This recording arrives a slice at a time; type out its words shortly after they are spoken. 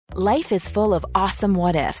Life is full of awesome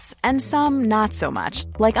what-ifs, and some not so much,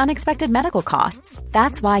 like unexpected medical costs.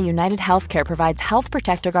 That's why United Healthcare provides Health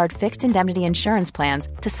Protector Guard fixed indemnity insurance plans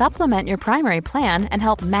to supplement your primary plan and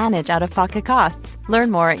help manage out-of-pocket costs.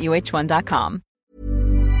 Learn more at uh1.com.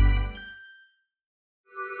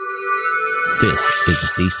 This is a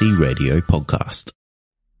CC Radio podcast.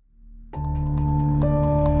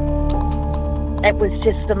 It was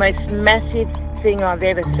just the most massive thing I've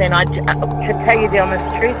ever seen. To tell you the honest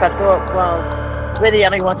truth, I thought, well, we're the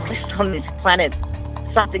only ones left on this planet.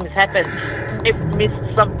 Something's happened. They've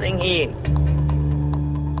missed something here.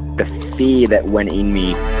 The fear that went in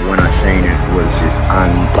me when I seen it was just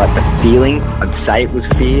like the feeling. I'd say it was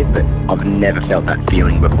fear, but I've never felt that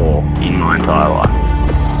feeling before in my entire life.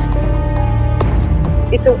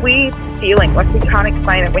 It's a weird feeling, like we can't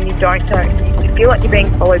explain it when you don't know. You feel like you're being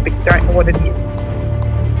followed, but you don't know what it is.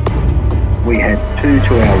 We had two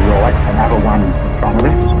to our right, another one in front of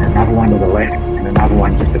us, another one to the left, and another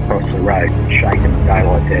one just across the road, shaking the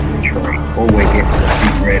daylights out of the tree. All we get was a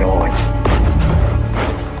big red eye.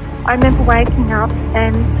 I remember waking up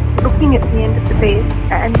and looking at the end of the bed,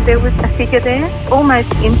 and there was a figure there,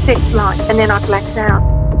 almost insect-like, and then I blacked out.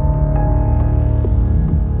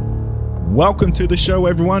 Welcome to the show,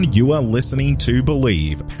 everyone. You are listening to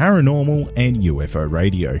Believe, Paranormal and UFO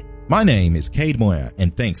Radio. My name is Cade Moyer,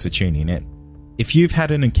 and thanks for tuning in. If you've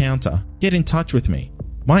had an encounter, get in touch with me.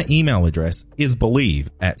 My email address is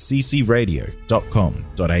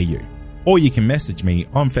believe@ccradio.com.au, or you can message me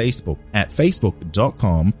on Facebook at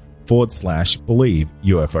facebook.com/Believe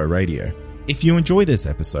UFO Radio. If you enjoy this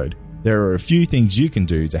episode, there are a few things you can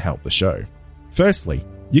do to help the show. Firstly,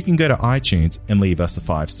 you can go to iTunes and leave us a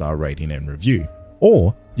 5-star rating and review,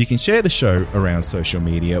 or you can share the show around social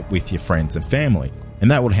media with your friends and family, and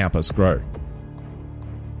that will help us grow.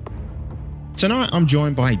 Tonight I'm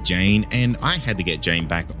joined by Jane, and I had to get Jane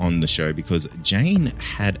back on the show because Jane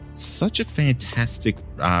had such a fantastic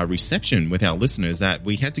reception with our listeners that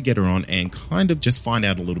we had to get her on and kind of just find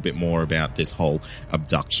out a little bit more about this whole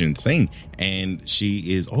abduction thing. And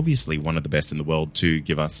she is obviously one of the best in the world to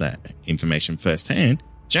give us that information firsthand.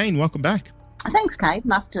 Jane, welcome back. Thanks, Kate.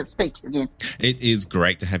 Nice to speak to you again. It is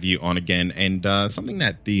great to have you on again, and something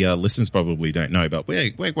that the listeners probably don't know, but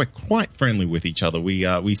we're quite friendly with each other.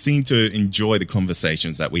 We seem to enjoy the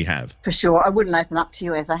conversations that we have. For sure. I wouldn't open up to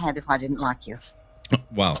you as I had if I didn't like you.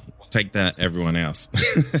 Well, take that, everyone else.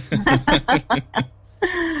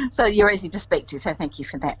 So you're easy to speak to, so thank you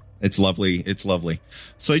for that. It's lovely. It's lovely.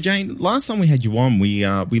 So, Jane, last time we had you on, we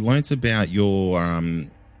learnt about your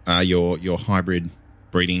hybrid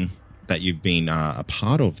breeding that you've been a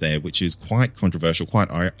part of there, which is quite controversial, quite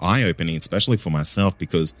eye-opening, especially for myself,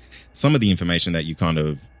 because some of the information that you kind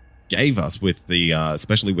of gave us with the,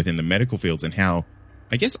 especially within the medical fields, and how,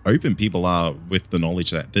 I guess, open people are with the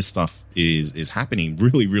knowledge that this stuff is happening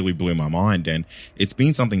really, really blew my mind. And it's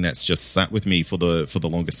been something that's just sat with me for the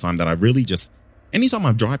longest time, that I really just, anytime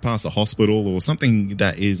I drive past a hospital or something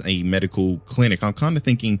that is a medical clinic, I'm kind of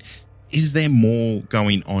thinking, is there more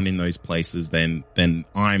going on in those places than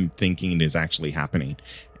I'm thinking is actually happening?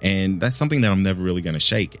 And that's something that I'm never really going to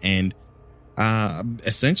shake. And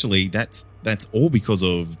essentially, that's all because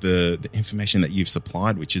of the information that you've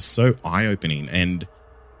supplied, which is so eye-opening. And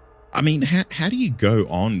I mean, how do you go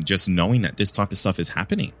on just knowing that this type of stuff is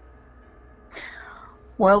happening?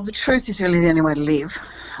 Well, the truth is really the only way to live.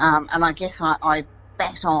 And I guess I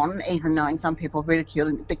bat on, even knowing some people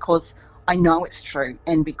ridiculing it, because I know it's true,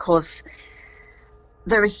 and because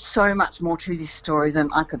there is so much more to this story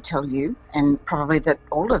than I could tell you, and probably that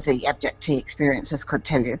all of the abductee experiences could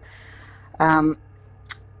tell you. But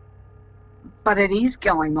it is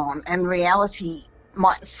going on, and reality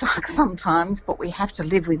might suck sometimes, but we have to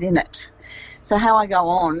live within it. So how I go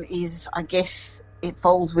on is, I guess, it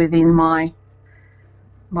falls within my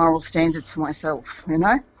moral standards for myself, you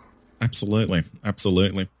know? Absolutely.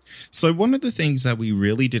 Absolutely. So one of the things that we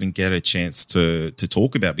really didn't get a chance to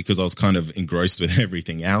talk about, because I was kind of engrossed with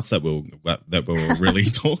everything else that we were really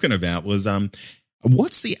talking about, was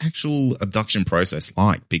what's the actual abduction process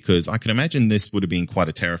like? Because I can imagine this would have been quite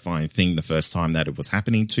a terrifying thing the first time that it was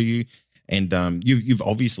happening to you. And you've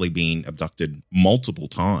obviously been abducted multiple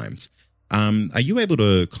times. Are you able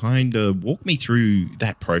to kind of walk me through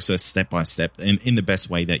that process step by step in the best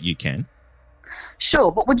way that you can?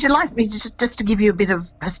 Sure, but would you like me just to give you a bit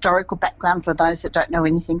of historical background for those that don't know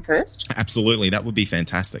anything first? Absolutely, that would be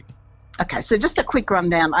fantastic. Okay, so just a quick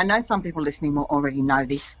rundown. I know some people listening will already know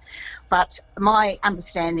this, but my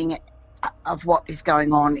understanding of what is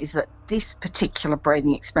going on is that this particular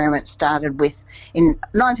breeding experiment started with, in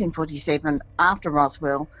 1947, after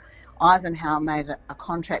Roswell. Eisenhower made a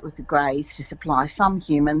contract with the Greys to supply some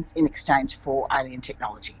humans in exchange for alien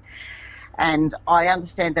technology. And I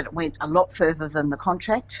understand that it went a lot further than the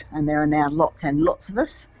contract, and there are now lots and lots of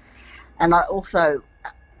us. And I also,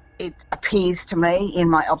 it appears to me in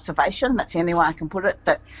my observation, that's the only way I can put it,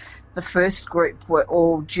 that the first group were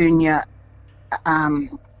all junior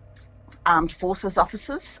armed forces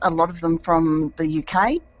officers, a lot of them from the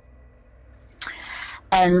UK,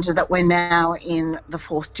 and that we're now in the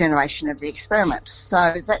fourth generation of the experiment.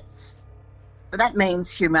 So that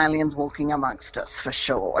means humalians walking amongst us for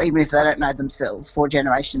sure, even if they don't know themselves, 4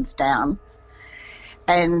 generations down.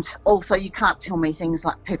 And also you can't tell me things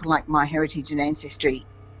like people like MyHeritage and Ancestry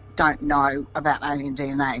don't know about alien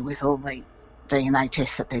DNA with all the DNA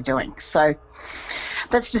tests that they're doing. So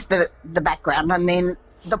that's just the background. And then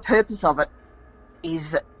the purpose of it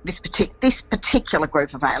is that this particular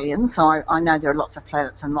group of aliens, so I know there are lots of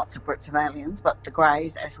planets and lots of groups of aliens, but the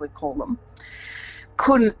Greys, as we call them,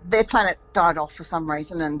 their planet died off for some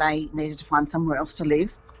reason and they needed to find somewhere else to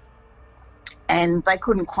live. And they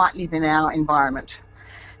couldn't quite live in our environment.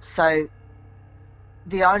 So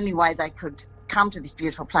the only way they could come to this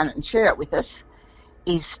beautiful planet and share it with us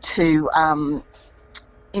is to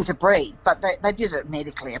interbreed. But they did it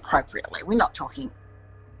medically appropriately. We're not talking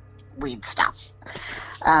weird stuff.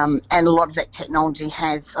 And a lot of that technology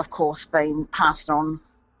has, of course, been passed on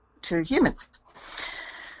to humans.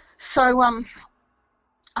 So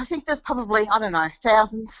I think there's probably, I don't know,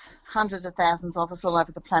 thousands, hundreds of thousands of us all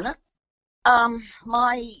over the planet.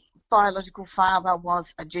 My biological father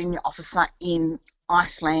was a junior officer in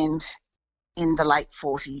Iceland in the late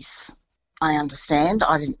 40s, I understand.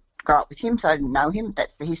 I didn't grow up with him, so I didn't know him.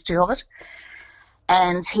 That's the history of it.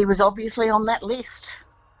 And he was obviously on that list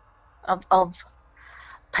of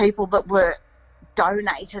people that were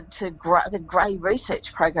donated to the Grey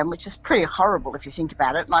Research Program, which is pretty horrible if you think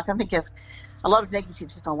about it. And I can think of a lot of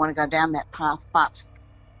negatives if I want to go down that path, but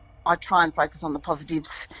I try and focus on the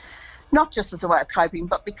positives, not just as a way of coping,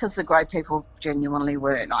 but because the Grey people genuinely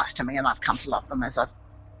were nice to me and I've come to love them as I've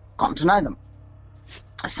gotten to know them.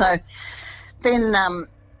 So then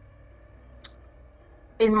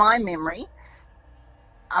in my memory,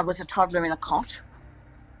 I was a toddler in a cot,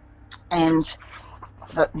 and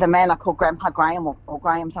the man I call Grandpa Graham, or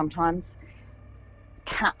Graham sometimes,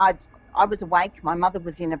 I was awake. My mother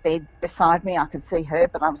was in a bed beside me. I could see her,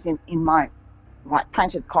 but I was in my white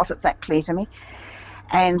painted cot. It's that clear to me.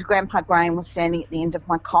 And Grandpa Graham was standing at the end of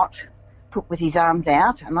my cot, put with his arms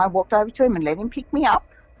out, and I walked over to him and let him pick me up.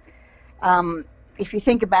 If you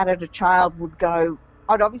think about it, a child would go,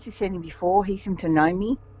 I'd obviously seen him before. He seemed to know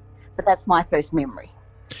me, but that's my first memory.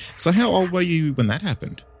 So how old were you when that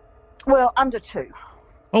happened? Well, under 2.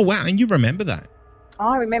 Oh, wow. And you remember that?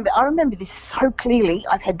 I remember this so clearly.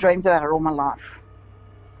 I've had dreams about it all my life.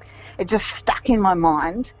 It just stuck in my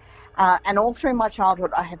mind. And all through my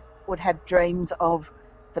childhood, I would have dreams of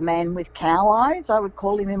the man with cow eyes, I would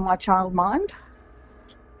call him in my child mind.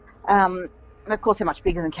 And of course, they're much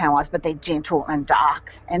bigger than cow eyes, but they're gentle and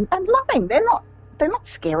dark and loving. They're not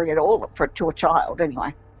scary at all to a child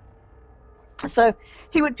anyway. So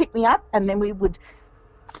he would pick me up and then we would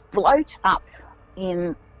float up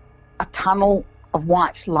in a tunnel of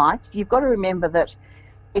white light. You've got to remember that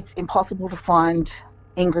it's impossible to find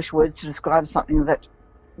English words to describe something that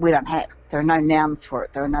we don't have. There are no nouns for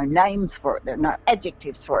it. There are no names for it. There are no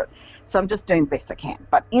adjectives for it. So I'm just doing the best I can.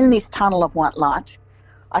 But in this tunnel of white light,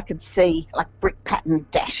 I could see like brick pattern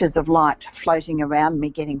dashes of light floating around me,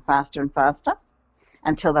 getting faster and faster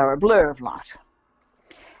until they were a blur of light.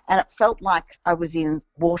 And it felt like I was in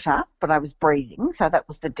water, but I was breathing, so that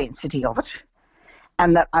was the density of it,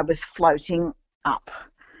 and that I was floating up.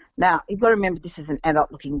 Now, you've got to remember this is an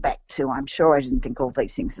adult looking back too. I'm sure I didn't think all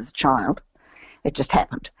these things as a child. It just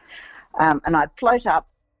happened. And I'd float up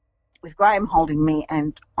with Graham holding me,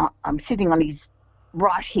 and I'm sitting on his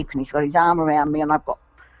right hip, and he's got his arm around me, and I've got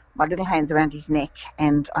my little hands around his neck,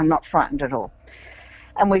 and I'm not frightened at all.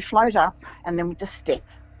 And we float up, and then we just step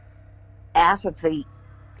out of the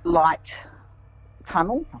light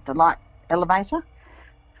tunnel, the light elevator,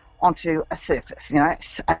 onto a surface,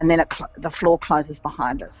 and then the floor closes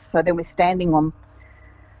behind us. So then we're standing on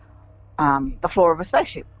the floor of a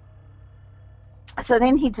spaceship. So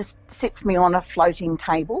then he just sits me on a floating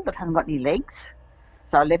table that hasn't got any legs,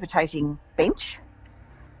 so a levitating bench,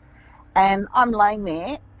 and I'm laying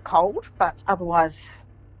there cold but otherwise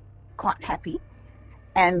quite happy,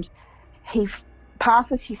 and he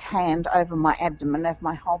passes his hand over my abdomen, over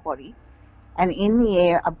my whole body, and in the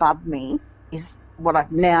air above me is what I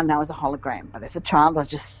now know as a hologram, but as a child I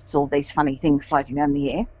just saw these funny things floating down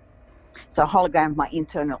the air. So a hologram of my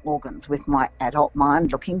internal organs with my adult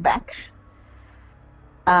mind looking back.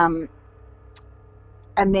 And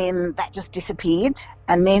then that just disappeared.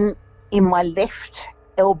 And then in my left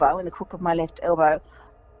elbow, in the crook of my left elbow,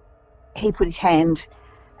 he put his hand,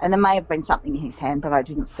 and there may have been something in his hand, but I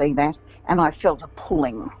didn't see that, and I felt a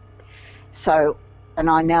pulling. So, and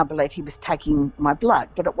I now believe he was taking my blood,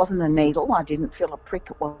 but it wasn't a needle. I didn't feel a prick.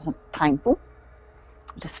 It wasn't painful.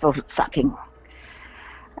 I just felt it sucking.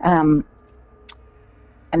 And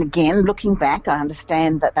again, looking back, I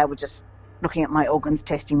understand that they were just looking at my organs,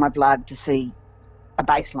 testing my blood to see a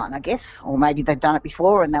baseline, I guess, or maybe they'd done it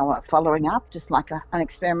before and they were following up, just like an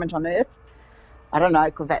experiment on Earth. I don't know,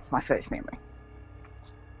 because that's my first memory.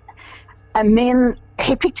 And then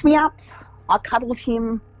he picked me up. I cuddled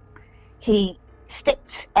him. He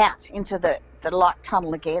stepped out into the light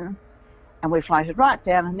tunnel again, and we floated right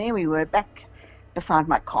down, and there we were back beside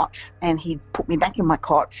my cot, and he put me back in my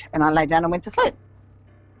cot, and I lay down and went to sleep.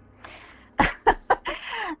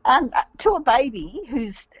 And to a baby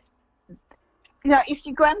who's, if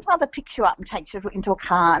your grandfather picks you up and takes you into a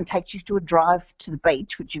car and takes you to a drive to the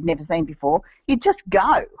beach, which you've never seen before, you just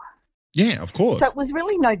go. Yeah, of course. So it was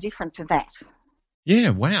really no different to that. Yeah,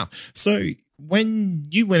 wow. So when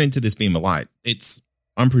you went into this beam of light,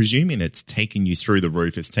 I'm presuming it's taken you through the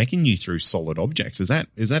roof, it's taken you through solid objects. Is that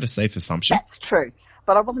a safe assumption? That's true.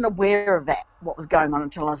 But I wasn't aware of that, what was going on,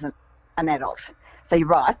 until I was an adult. So you're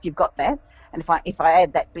right, you've got that. And if I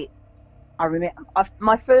add that bit, I remember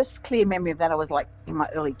my first clear memory of that, I was like in my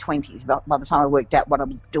early 20s by the time I worked out what I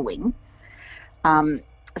was doing.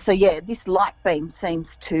 So yeah, this light beam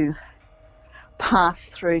seems to pass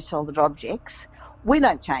through solid objects. We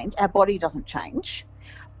don't change, our body doesn't change,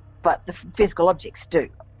 but the physical objects do.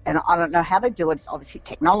 And I don't know how they do it. It's obviously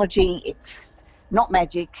technology, it's not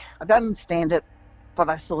magic. I don't understand it, but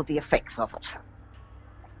I saw the effects of it.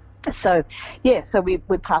 So, yeah, so we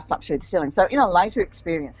passed up through the ceiling. So in a later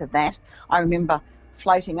experience of that, I remember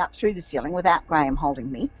floating up through the ceiling without Graham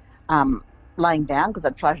holding me, laying down because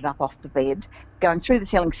I'd floated up off the bed, going through the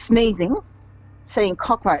ceiling, sneezing, seeing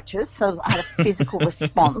cockroaches. So I had a physical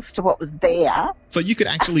response to what was there. So you could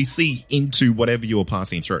actually see into whatever you were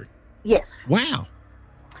passing through? Yes. Wow.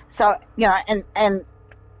 So, and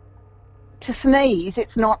to sneeze,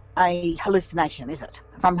 it's not a hallucination, is it?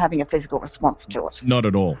 If I'm having a physical response to it. Not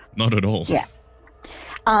at all. Not at all. Yeah.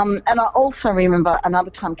 And I also remember another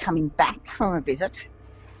time coming back from a visit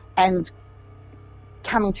and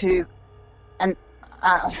coming to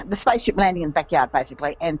the spaceship landing in the backyard,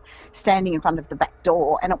 basically, and standing in front of the back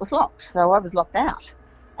door, and it was locked. So I was locked out.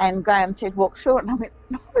 And Graham said, walk through it. And I went,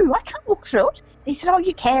 no, I can't walk through it. He said, oh,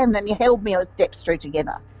 you can. And he held me on steps through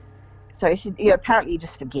together. So he said, apparently you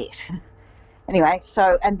just forget. Anyway,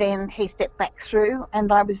 and then he stepped back through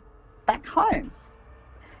and I was back home.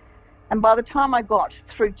 And by the time I got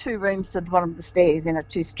through 2 rooms to the bottom of the stairs in a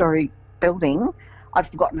 2-story building, I'd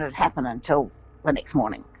forgotten it had happened until the next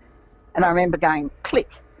morning. And I remember going, click,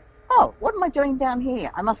 oh, what am I doing down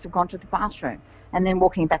here? I must have gone to the bathroom. And then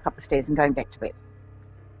walking back up the stairs and going back to bed.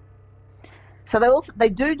 So they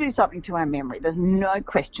do something to our memory. There's no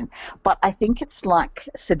question. But I think it's like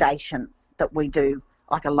sedation that we do,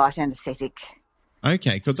 like a light anesthetic.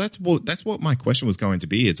 Okay, because that's what my question was going to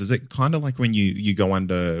be. Is it kind of like when you go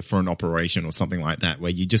under for an operation or something like that,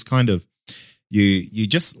 where you just kind of you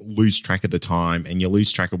just lose track of the time and you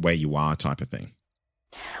lose track of where you are, type of thing?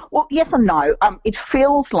 Well, yes and no. It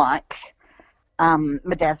feels like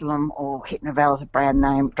midazolam or Hypnoval is a brand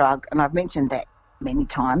name drug, and I've mentioned that many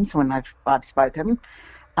times when I've spoken,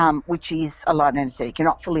 which is a light anaesthetic. You're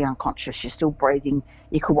not fully unconscious. You're still breathing.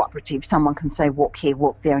 You're cooperative. Someone can say, walk here,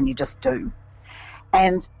 walk there, and you just do.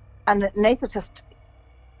 And an anaesthetist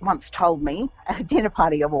once told me at a dinner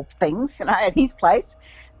party of all things, at his place,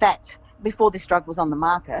 that before this drug was on the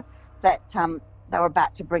market, that they were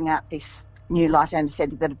about to bring out this new light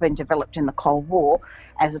anaesthetic that had been developed in the Cold War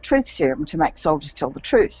as a truth serum to make soldiers tell the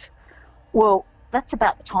truth. Well, that's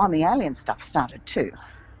about the time the alien stuff started too.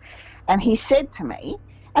 And he said to me,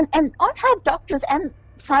 and I've had doctors and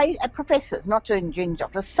professors, not junior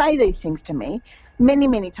doctors, say these things to me many,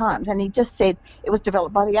 many times, and he just said it was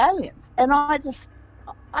developed by the aliens. And I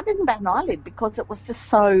didn't bat an eyelid because it was just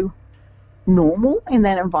so normal in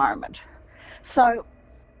that environment. So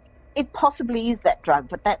it possibly is that drug,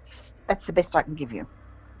 but that's the best I can give you.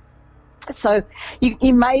 So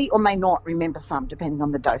you may or may not remember some, depending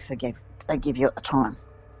on the dose they give you at the time.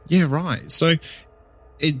 Yeah, right. So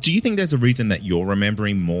do you think there's a reason that you're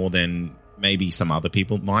remembering more than maybe some other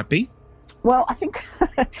people might be? Well, I think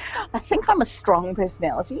I'm a strong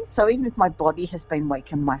personality. So even if my body has been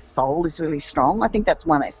weak and my soul is really strong, I think that's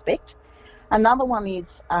one aspect. Another one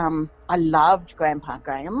is I loved Grandpa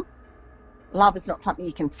Graham. Love is not something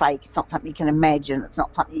you can fake. It's not something you can imagine. It's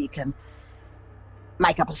not something you can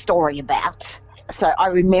make up a story about. So I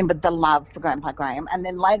remembered the love for Grandpa Graham. And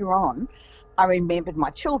then later on, I remembered my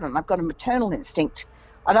children. I've got a maternal instinct.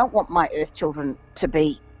 I don't want my Earth children to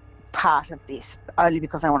be part of this, only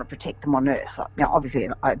because I want to protect them on Earth. You know, obviously,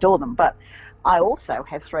 I adore them, but I also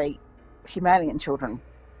have 3 Himalayan children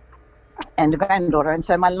and a granddaughter, and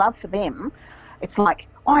so my love for them, it's like,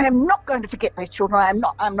 I am not going to forget those children.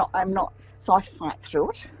 I'm not. So I fight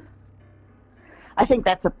through it. I think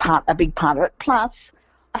that's a big part of it. Plus,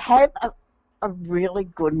 I have a really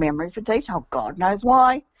good memory for detail. God knows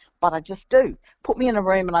why, but I just do. Put me in a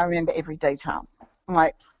room and I remember every detail.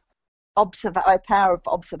 Like, power of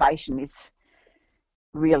observation is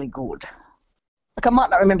really good. Like, I might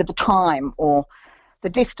not remember the time or the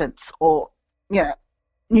distance or, you know,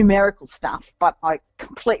 numerical stuff, but I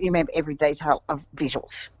completely remember every detail of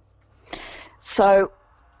visuals. So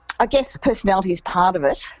I guess personality is part of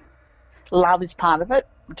it. Love is part of it.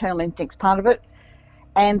 Maternal instinct's part of it.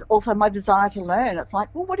 And also my desire to learn. It's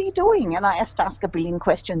like, well, what are you doing? And I have to ask a billion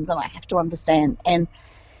questions and I have to understand. And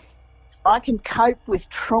I can cope with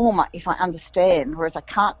trauma if I understand, whereas I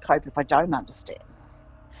can't cope if I don't understand.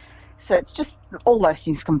 So it's just all those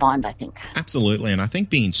things combined, I think. Absolutely. And I think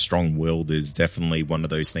being strong-willed is definitely one of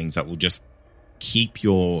those things that will just keep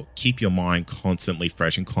your mind constantly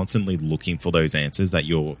fresh and constantly looking for those answers that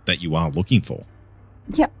you are looking for.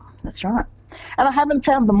 Yep, that's right. And I haven't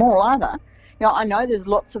found them all either. You know, I know there's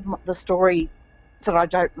lots of the story that I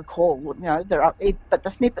don't recall, you know, but the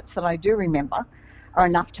snippets that I do remember are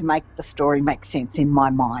enough to make the story make sense in my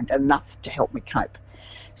mind, enough to help me cope.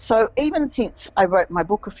 So even since I wrote my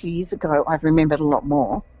book a few years ago, I've remembered a lot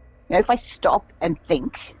more. You know, if I stop and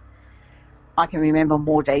think, I can remember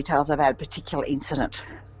more details about a particular incident.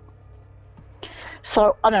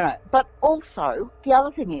 So I don't know. But also, the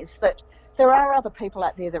other thing is that there are other people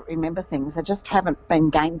out there that remember things. They just haven't been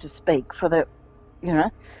game to speak for the, you know,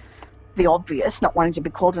 the obvious, not wanting to be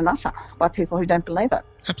called a nutter by people who don't believe it.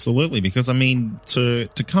 Absolutely, because I mean, to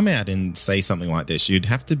come out and say something like this, you'd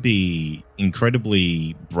have to be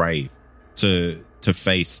incredibly brave to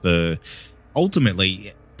face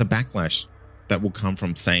ultimately the backlash that will come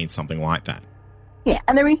from saying something like that. Yeah,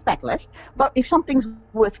 and there is backlash, but if something's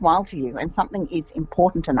worthwhile to you and something is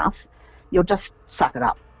important enough, you'll just suck it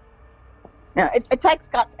up. You know, it takes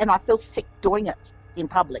guts, and I feel sick doing it in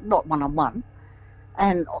public, not one-on-one.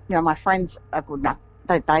 And, you know, my friends are good enough.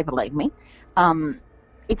 They believe me.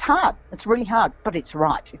 It's hard. It's really hard, but it's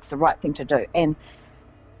right. It's the right thing to do. And,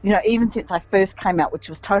 you know, even since I first came out, which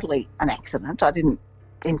was totally an accident, I didn't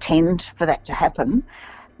intend for that to happen,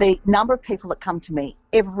 the number of people that come to me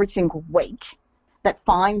every single week that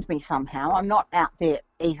find me somehow, I'm not out there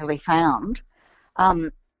easily found,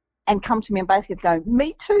 and come to me and basically go,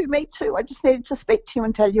 me too. I just needed to speak to you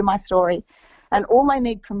and tell you my story. And all they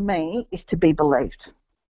need from me is to be believed.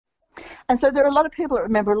 And so there are a lot of people that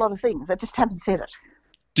remember a lot of things. They just haven't said it.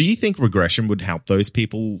 Do you think regression would help those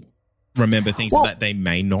people remember things that they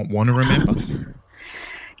may not want to remember?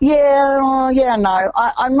 No.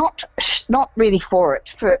 I'm not really for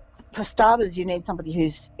it. For starters, you need somebody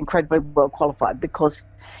who's incredibly well qualified, because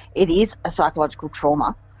it is a psychological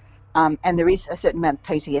trauma, and there is a certain amount of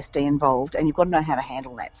PTSD involved, and you've got to know how to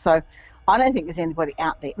handle that. So I don't think there's anybody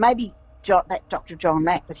out there. Maybe that Dr. John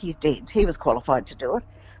Mack, but he's dead. He was qualified to do it.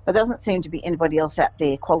 But there doesn't seem to be anybody else out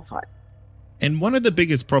there qualified. And one of the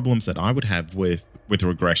biggest problems that I would have with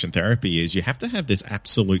regression therapy is you have to have this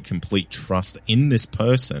absolute complete trust in this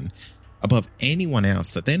person above anyone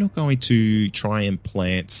else, that they're not going to try and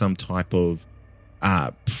plant some type of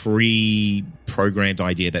pre-programmed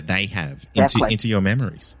idea that they have into your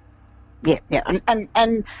memories. Yeah,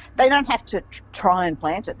 and they don't have to try and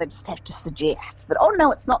plant it. They just have to suggest that, oh,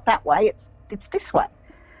 no, it's not that way, it's this way.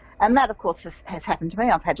 And that, of course, has happened to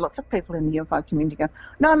me. I've had lots of people in the UFO community go,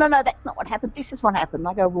 no, that's not what happened. This is what happened. And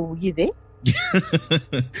I go, well, were you there?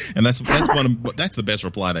 And that's the best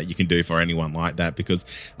reply that you can do for anyone like that, because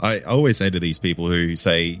I always say to these people who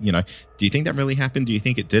say, you know, do you think that really happened? Do you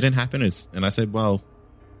think it didn't happen? And I said, well,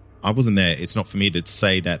 I wasn't there. It's not for me to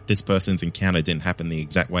say that this person's encounter didn't happen the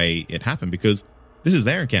exact way it happened, because this is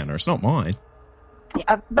their encounter. It's not mine.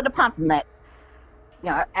 Yeah, but apart from that, you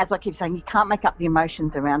know, as I keep saying, you can't make up the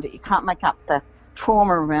emotions around it. You can't make up the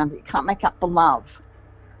trauma around it. You can't make up the love.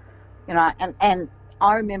 You know, and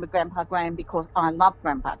I remember Grandpa Graham because I love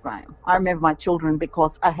Grandpa Graham. I remember my children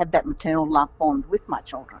because I had that maternal love bond with my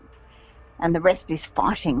children. And the rest is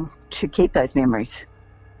fighting to keep those memories.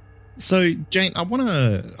 So, Jane, I want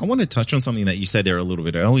to touch on something that you said there a little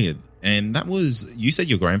bit earlier, and that was you said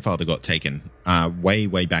your grandfather got taken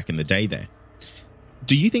way back in the day there.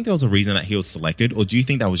 Do you think there was a reason that he was selected, or do you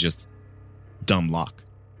think that was just dumb luck?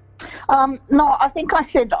 No, I think I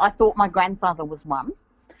said I thought my grandfather was one,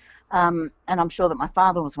 and I'm sure that my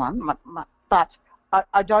father was one, but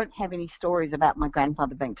I don't have any stories about my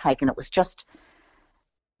grandfather being taken. It was just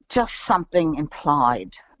something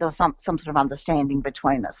implied. There was some sort of understanding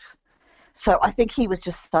between us. So I think he was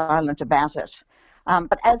just silent about it.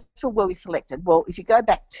 But as for were we selected, well, if you go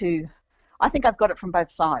back to, I think I've got it from both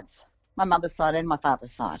sides, my mother's side and my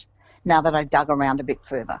father's side, now that I dug around a bit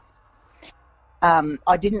further.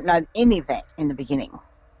 I didn't know any of that in the beginning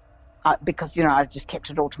because, I just kept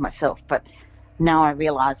it all to myself. But now I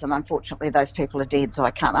realise, and unfortunately those people are dead, so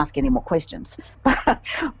I can't ask any more questions. But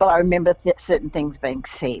I remember certain things being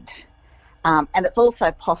said. And it's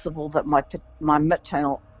also possible that my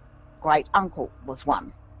maternal great uncle was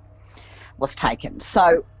taken.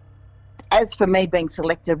 So as for me being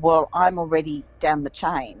selected, well, I'm already down the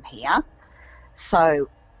chain here. So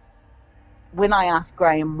when I asked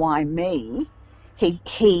Graham why me,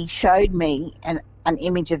 he showed me an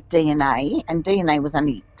image of DNA, and DNA was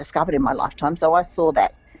only discovered in my lifetime, so I saw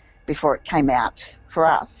that before it came out for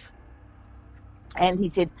us. And he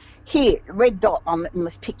said, here, red dot on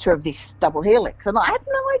this picture of this double helix. And I had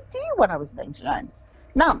no idea what I was being shown.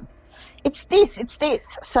 None. It's this.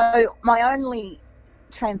 So my only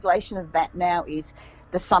translation of that now is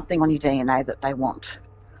there's something on your DNA that they want.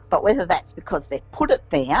 But whether that's because they've put it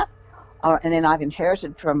there, and then I've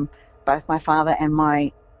inherited from both my father and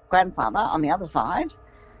my grandfather on the other side,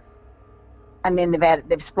 and then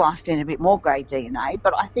they've spliced in a bit more grey DNA.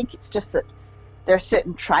 But I think it's just that there are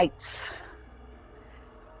certain traits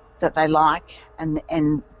that they like, and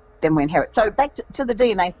then we inherit. So back to the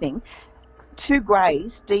DNA thing. 2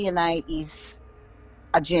 greys, DNA is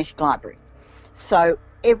a genetic library. So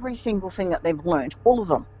every single thing that they've learnt, all of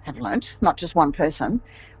them have learnt, not just one person,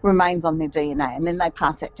 remains on their DNA, and then they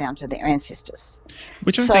pass that down to their ancestors.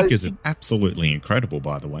 Which I think is absolutely incredible,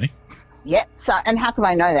 by the way. Yeah. So, and how can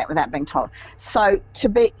I know that without being told? So to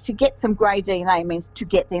get some grey DNA means to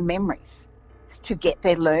get their memories, to get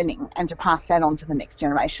their learning, and to pass that on to the next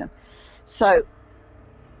generation. So,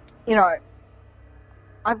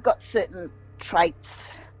 I've got certain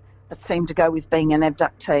traits that seem to go with being an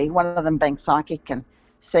abductee, one of them being psychic and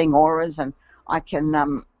seeing auras, and I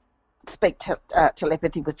can speak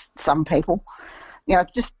telepathy with some people.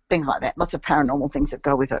 It's just things like that, lots of paranormal things that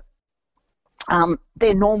go with it.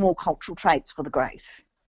 They're normal cultural traits for the greys.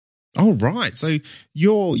 Oh, right. So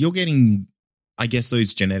you're getting, I guess,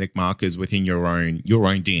 those genetic markers within your own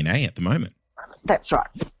DNA at the moment. That's right.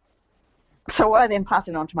 So I then pass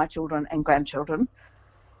it on to my children and grandchildren.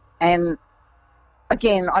 And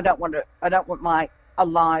again, I don't want my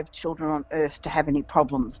alive children on Earth to have any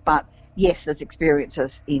problems. But yes, there's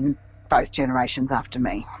experiences in both generations after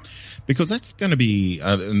me. Because that's going to be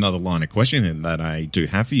another line of questioning that I do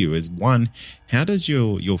have for you is, one, how does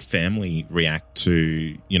your family react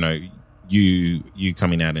to, you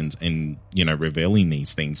coming out and revealing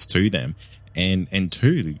these things to them? And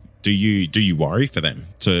two, do you worry for them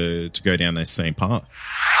to go down that same path?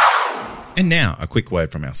 And now a quick word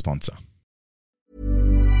from our sponsor.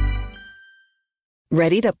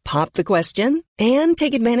 Ready to pop the question and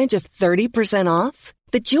take advantage of 30% off?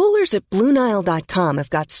 The jewelers at BlueNile.com have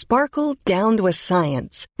got sparkle down to a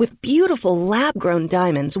science with beautiful lab-grown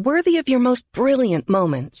diamonds worthy of your most brilliant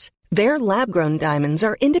moments. Their lab-grown diamonds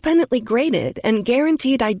are independently graded and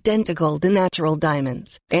guaranteed identical to natural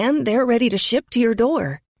diamonds. And they're ready to ship to your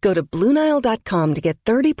door. Go to BlueNile.com to get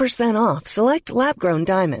 30% off select lab-grown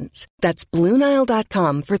diamonds. That's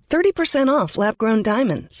BlueNile.com for 30% off lab-grown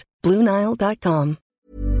diamonds. BlueNile.com.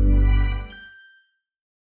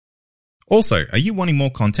 Also, are you wanting more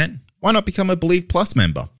content? Why not become a Believe Plus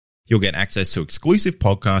member? You'll get access to exclusive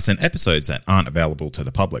podcasts and episodes that aren't available to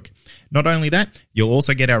the public. Not only that, you'll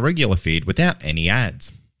also get our regular feed without any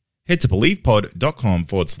ads. Head to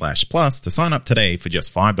believepod.com/plus to sign up today for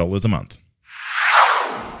just $5 a month.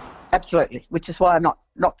 Absolutely, which is why I'm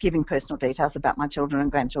not giving personal details about my children and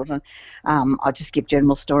grandchildren. I just give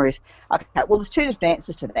general stories. Okay, well, there's 2 different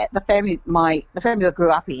answers to that. The family I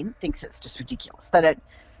grew up in thinks it's just ridiculous.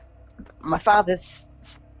 My father's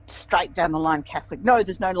straight down the line Catholic. No,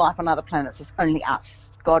 there's no life on other planets. There's only us.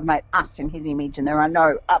 God made us in his image, and there are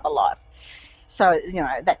no other life. So,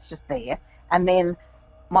 that's just there. And then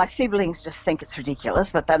my siblings just think it's ridiculous,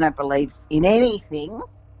 but they don't believe in anything.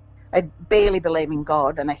 They barely believe in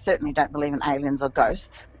God, and they certainly don't believe in aliens or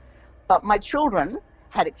ghosts. But my children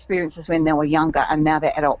had experiences when they were younger, and now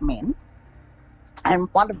they're adult men. And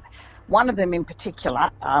one One of them in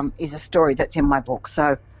particular is a story that's in my book.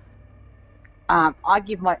 So I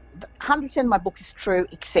give 100% of my book is true,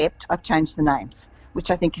 except I've changed the names,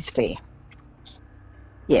 which I think is fair.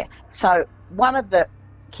 Yeah. So one of the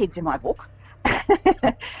kids in my book,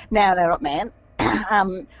 now an adult man,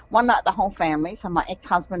 one night the whole family, so my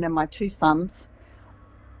ex-husband and my 2 sons,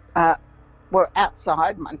 were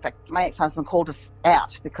outside. In fact, my ex-husband called us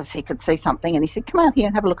out because he could see something, and he said, "Come out here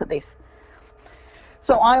and have a look at this."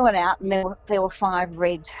 So I went out, and there were 5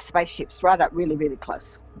 red spaceships right up really, really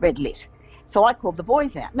close, red lit. So I called the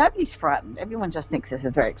boys out. Nobody's frightened. Everyone just thinks this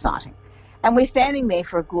is very exciting. And we're standing there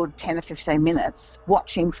for a good 10 or 15 minutes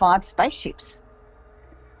watching 5 spaceships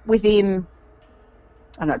within,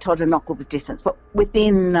 I know I told you I'm not good with distance, but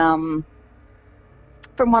within,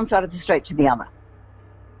 from one side of the street to the other,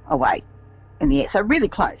 away in the air. So really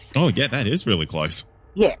close. Oh, yeah, that is really close.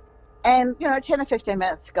 Yeah. And, 10 or 15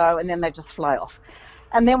 minutes to go, and then they just fly off.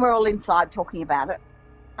 And then we're all inside talking about it.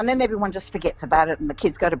 And then everyone just forgets about it, and the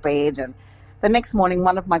kids go to bed. And the next morning,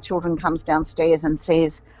 one of my children comes downstairs and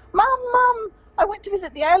says, Mum, I went to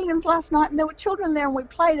visit the aliens last night, and there were children there, and we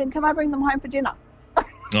played, and can I bring them home for dinner?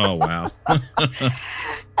 Oh, wow.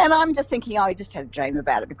 And I'm just thinking, he just had a dream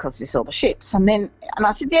about it because we saw the ships. And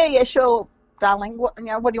I said, yeah, sure, darling. What do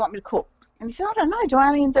you want me to cook? And he said, I don't know. Do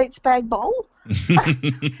aliens eat spag bowl?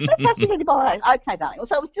 Let's actually get okay, darling.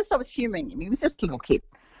 So I was humouring him. He was just a little kid.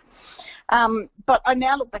 But I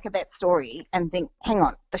now look back at that story and think, hang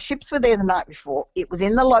on, the ships were there the night before. It was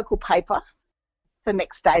in the local paper the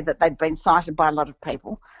next day that they'd been sighted by a lot of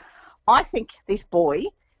people. I think this boy,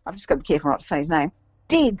 I've just got to be careful not to say his name,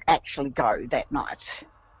 did actually go that night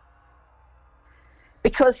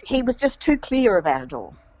because he was just too clear about it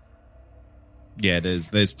all. Yeah,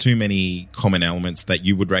 there's too many common elements that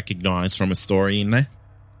you would recognise from a story in there.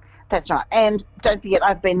 That's right. And don't forget,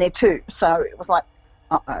 I've been there too. So it was like,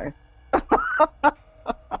 uh-oh.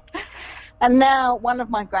 And now one of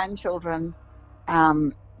my grandchildren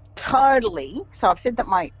totally, so I've said that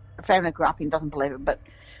my family I grew up in doesn't believe it, but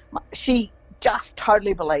she just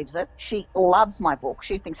totally believes it. She loves my book.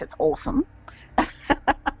 She thinks it's awesome.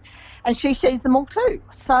 And she sees them all too.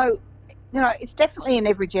 So, it's definitely in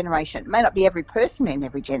every generation. It may not be every person in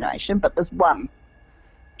every generation, but there's one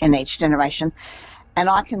in each generation. And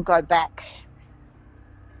I can go back.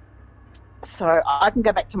 So I can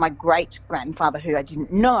go back to my great-grandfather, who I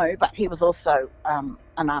didn't know, but he was also an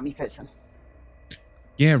army person.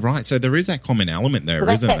 Yeah, right. So there is that common element there,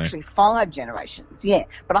 so isn't there? That's actually 5 generations, yeah.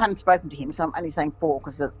 But I haven't spoken to him, so I'm only saying 4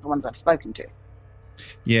 because they're the ones I've spoken to.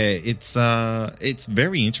 Yeah, it's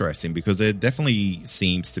very interesting because there definitely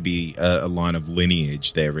seems to be a line of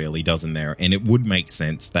lineage there, really, doesn't there? And it would make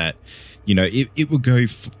sense that, it would go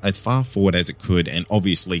as far forward as it could and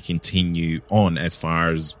obviously continue on as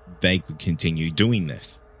far as they could continue doing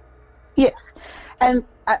this. Yes. And,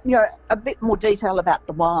 a bit more detail about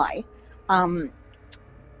the why.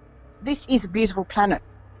 This is a beautiful planet,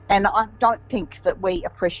 and I don't think that we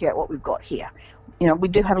appreciate what we've got here. We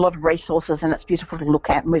do have a lot of resources, and it's beautiful to look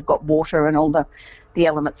at, and we've got water and all the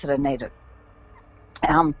elements that are needed.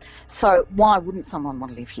 So why wouldn't someone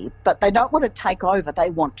want to live here? But they don't want to take over. They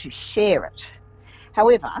want to share it.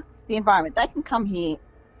 However, the environment, they can come here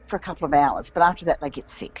for a couple of hours, but after that they get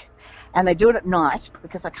sick. And they do it at night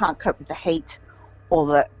because they can't cope with the heat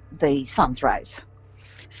or the sun's rays.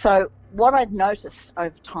 So what I've noticed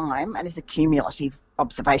over time, and is a cumulative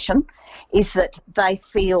observation, is that they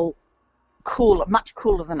feel cooler, much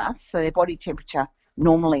cooler than us, so their body temperature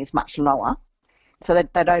normally is much lower. So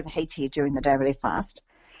they'd overheat here during the day really fast.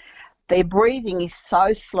 Their breathing is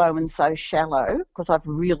so slow and so shallow, because I've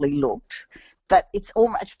really looked, that it's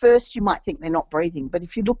almost, at first you might think they're not breathing, but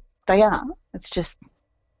if you look, they are. It's just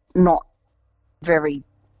not very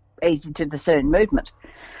easy to discern movement.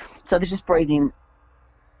 So they're just breathing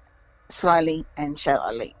slowly and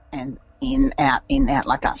shallowly and in, out,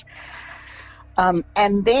 like us.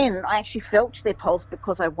 And then I actually felt their pulse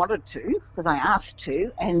because I wanted to, because I asked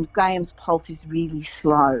to, and Graham's pulse is really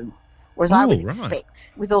slow. Whereas I would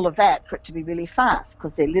expect, with all of that, for it to be really fast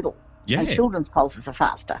because they're little. Yeah. And children's pulses are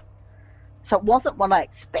faster. So it wasn't what I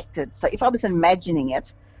expected. So if I was imagining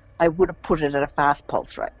it, I would have put it at a fast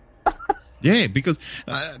pulse rate. Yeah, because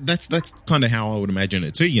that's kind of how I would imagine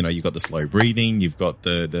it too. You've got the slow breathing, you've got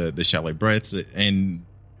the shallow breaths, and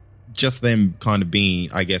just them kind of being,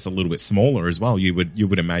 I guess, a little bit smaller as well. You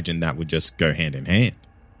would imagine that would just go hand in hand.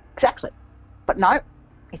 Exactly. But no,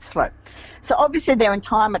 it's slow. So obviously their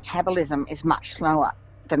entire metabolism is much slower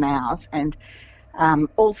than ours, and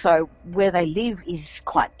also where they live is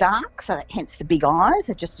quite dark, so hence the big eyes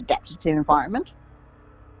are just adapted to their environment.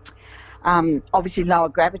 Obviously lower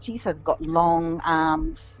gravity, so they've got long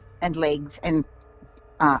arms, and legs and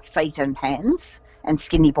feet and hands and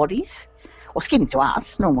skinny bodies, or skinny to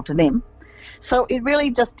us, normal to them. So it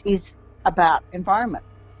really just is about environment.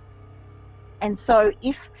 And so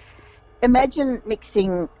imagine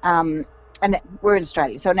mixing, and we're in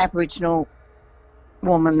Australia, so an Aboriginal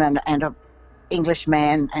woman and an English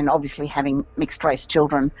man, and obviously having mixed race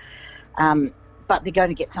children, but they're going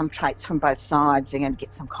to get some traits from both sides, they're going to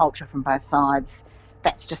get some culture from both sides.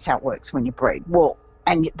 That's just how it works when you breed. Well,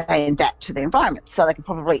 and they adapt to the environment. So they could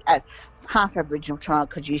probably, a half Aboriginal child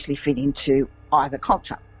could usually fit into either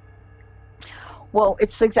culture. Well,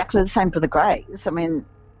 it's exactly the same for the greys. I mean,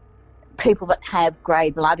 people that have grey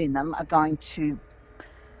blood in them are going to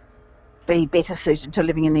be better suited to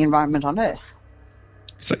living in the environment on Earth.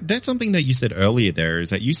 So that's something that you said earlier there, is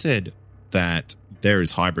that you said that there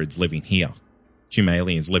is hybrids living here,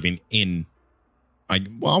 Humalians living in,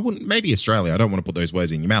 maybe Australia. I don't want to put those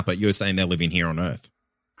words in your mouth, but you were saying they're living here on Earth.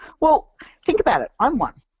 Well, think about it. I'm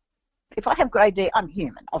one. If I have grey DNA, I'm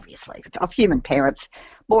human, obviously. I've human parents,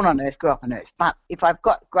 born on Earth, grew up on Earth. But if I've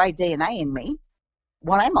got grey DNA in me,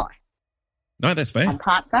 what am I? No, that's fair. I'm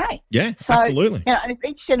part grey. Yeah, so, absolutely. You know, if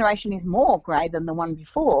each generation is more grey than the one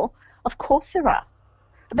before, of course there are.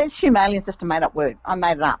 But this Humalian is just a made-up word. I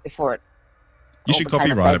made it up before it. You should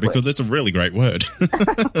copyright it because it's a really great word.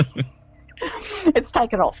 It's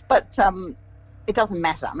taken off, but it doesn't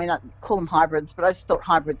matter. I mean, I call them hybrids, but I just thought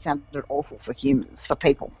hybrid sounded awful for humans, for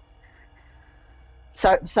people.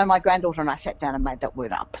 So my granddaughter and I sat down and made that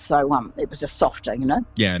word up. So it was just softer, you know.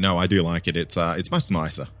 Yeah, no, I do like it. It's much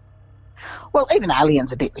nicer. Well, even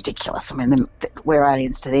aliens are a bit ridiculous. I mean, we're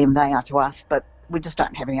aliens to them, they are to us, but we just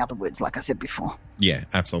don't have any other words, like I said before. Yeah,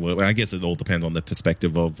 absolutely. I guess it all depends on the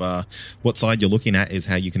perspective of what side you're looking at is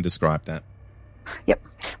how you can describe that. Yep.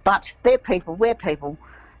 But they're people, we're people.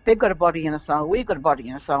 They've got a body and a soul, we've got a body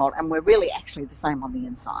and a soul, and we're really actually the same on the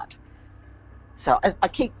inside. So as I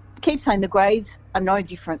keep saying, the greys are no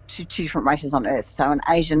different to two different races on Earth. So an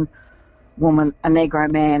Asian woman, a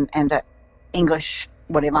Negro man, and an English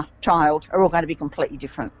whatever child are all going to be completely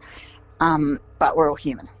different. But we're all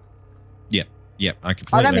human. Yeah, I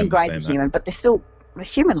completely understand that. I don't mean greys are human, but they're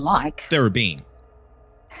human-like. They're a being.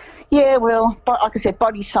 Yeah, well, but like I said,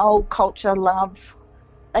 body, soul, culture, love,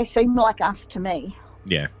 they seem like us to me.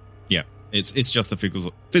 Yeah. It's just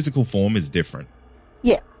the physical form is different.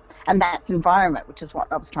 Yeah, and that's environment, which is what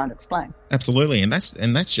I was trying to explain. Absolutely, and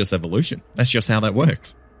that's just evolution. That's just how that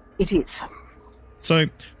works. It is. So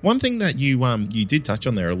one thing that you did touch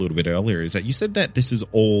on there a little bit earlier is that you said that this is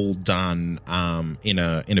all done in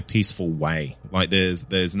a peaceful way. Like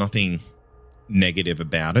there's nothing negative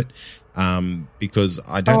about it, because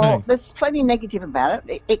I don't know. There's plenty negative about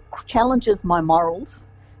it. It challenges my morals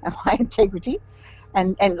and my integrity,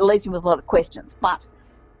 and leaves me with a lot of questions. But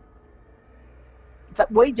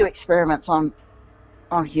that we do experiments on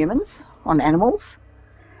humans, on animals,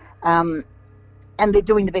 and they're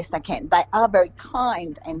doing the best they can. They are very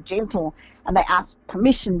kind and gentle, and they ask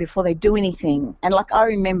permission before they do anything. And like I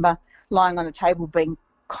remember lying on a table being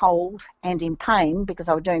cold and in pain because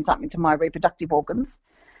I was doing something to my reproductive organs,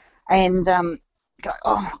 and go,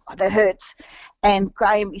 oh, that hurts. And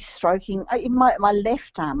Graham is stroking my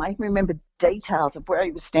left arm. I even remember details of where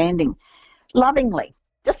he was standing, lovingly,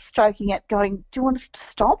 just stroking it, going, do you want us to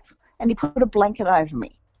stop? And he put a blanket over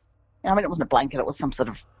me. I mean, it wasn't a blanket, it was some sort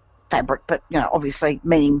of fabric, but, you know, obviously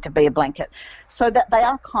meaning to be a blanket. So that they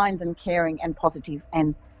are kind and caring and positive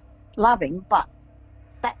and loving, but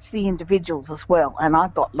that's the individuals as well. And I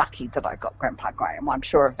got lucky that I got Grandpa Graham. I'm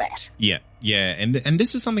sure of that. Yeah. And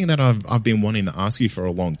this is something that I've been wanting to ask you for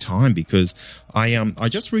a long time, because I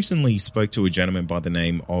just recently spoke to a gentleman by the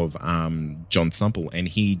name of John Sumple, and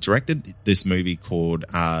he directed this movie called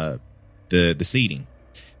The Seeding,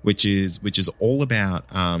 which is all about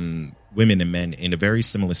women and men in a very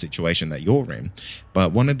similar situation that you're in.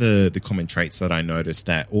 But one of the common traits that I noticed,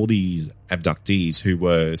 that all these abductees who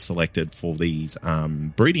were selected for these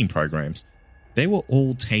breeding programs, they were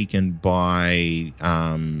all taken by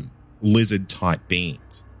lizard type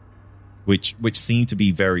beings, which seem to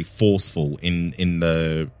be very forceful in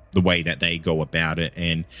the way that they go about it,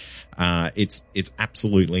 and it's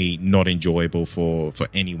absolutely not enjoyable for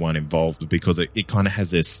anyone involved, because it kind of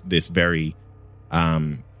has this very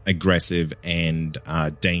aggressive and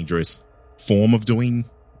dangerous form of doing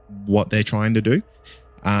what they're trying to do.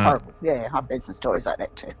 Horrible. Yeah, I've heard some stories like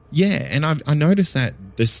that too. Yeah, and I noticed that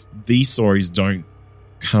these stories don't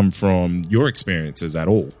come from your experiences at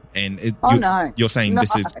all. And you're saying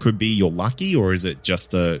this could be your lucky, or is it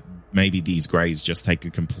just maybe these greys just take a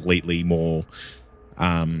completely more,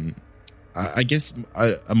 I guess,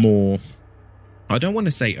 a more, I don't want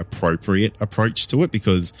to say appropriate approach to it,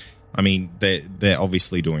 because I mean, they're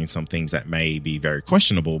obviously doing some things that may be very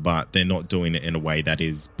questionable, but they're not doing it in a way that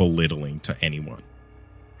is belittling to anyone.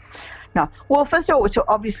 No. Well, first of all, we're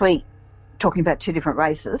obviously talking about two different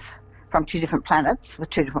races from two different planets with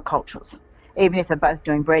two different cultures. Even if they're both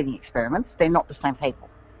doing breeding experiments, they're not the same people.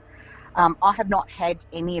 I have not had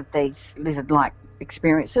any of these lizard-like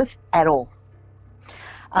experiences at all.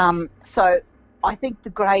 So I think the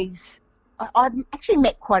Greys, I've actually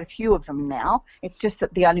met quite a few of them now. It's just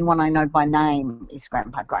that the only one I know by name is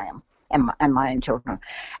Grandpa Graham and my own children.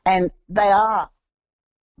 And they are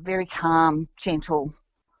very calm, gentle,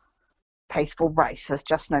 peaceful race. There's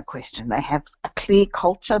just no question. They have a clear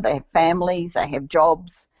culture. They have families. They have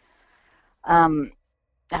jobs. They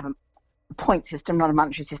have a point system, not a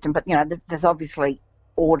monetary system. But, you know, there's obviously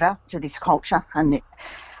order to this culture. And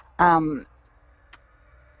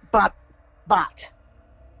but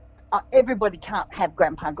everybody can't have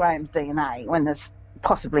Grandpa Graham's DNA when there's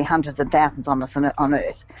possibly hundreds of thousands on us on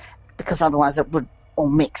Earth, because otherwise it would all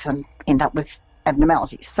mix and end up with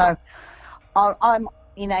abnormalities. So I'm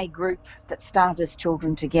in a group that started as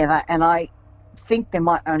children together, and I think there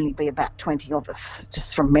might only be about 20 of us,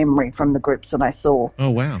 just from memory from the groups that I saw. Oh,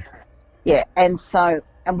 wow. Yeah, and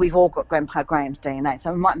we've all got Grandpa Graham's DNA,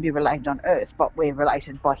 so we mightn't be related on Earth, but we're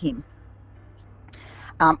related by him.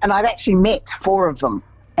 And I've actually met 4 of them,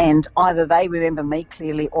 and either they remember me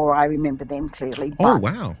clearly or I remember them clearly. Oh,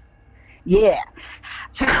 wow. Yeah.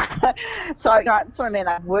 So I mean,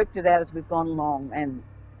 I've worked it out as we've gone along,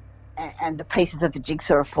 and the pieces of the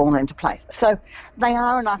jigsaw have fallen into place. So they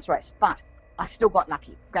are a nice race, but I still got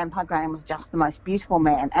lucky. Grandpa Graham was just the most beautiful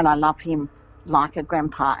man, and I love him like a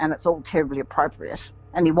grandpa, and it's all terribly appropriate.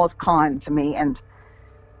 And he was kind to me, and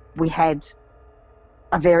we had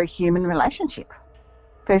a very human relationship,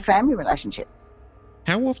 very family relationship.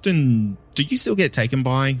 How often do you still get taken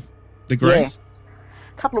by the Greys? Yeah.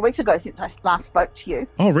 A couple of weeks ago, since I last spoke to you.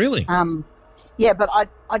 Oh, really? Yeah, but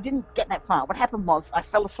I didn't get that far. What happened was I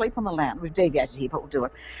fell asleep on the lounge. We've deviated here, but we'll do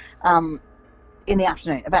it. In the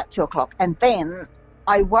afternoon, about 2 o'clock. And then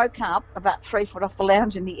I woke up about 3 foot off the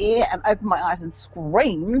lounge in the air and opened my eyes and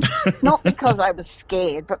screamed, not because I was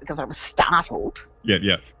scared, but because I was startled.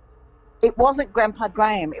 Yeah. It wasn't Grandpa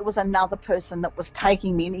Graham. It was another person that was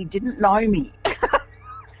taking me, and he didn't know me.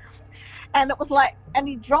 And it was like, and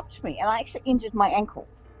he dropped me, and I actually injured my ankle.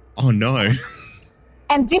 Oh, no.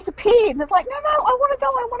 And disappeared. And it's like, no, I want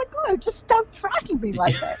to go. Just don't frighten me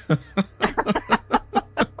like that.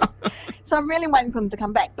 So I'm really waiting for him to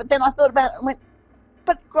come back. But then I thought about it and went,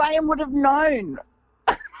 but Graham would have known.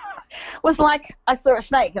 It was like I saw a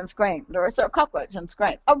snake and screamed, or I saw a cockroach and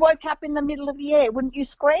screamed. I woke up in the middle of the air. Wouldn't you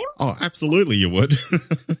scream? Oh, absolutely you would.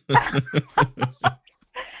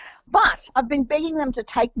 But I've been begging them to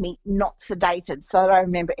take me not sedated so that I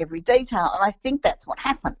remember every detail, and I think that's what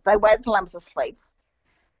happened. They waited until I was asleep,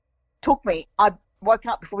 took me. I woke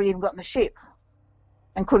up before we even got in the ship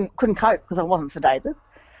and couldn't cope because I wasn't sedated.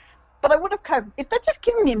 But I would have coped if they'd just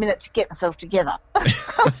given me a minute to get myself together.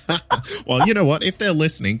 Well, you know what? If they're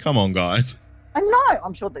listening, come on, guys. I know.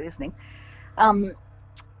 I'm sure they're listening. Because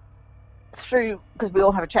we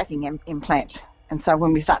all have a tracking implant. And so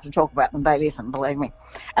when we start to talk about them, they listen, believe me.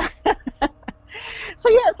 So,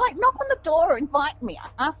 yeah, it's like, knock on the door, invite me,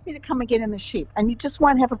 ask me to come again in the ship, and you just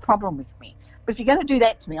won't have a problem with me. But if you're going to do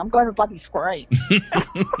that to me, I'm going to bloody scream.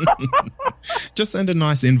 Just send a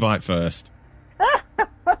nice invite first.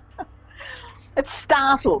 It's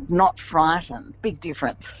startled, not frightened. Big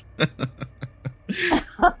difference.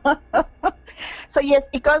 So, yes,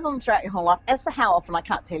 it goes on throughout your whole life. As for how often, I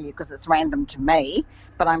can't tell you because it's random to me,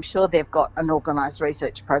 but I'm sure they've got an organised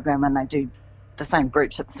research program and they do the same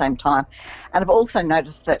groups at the same time. And I've also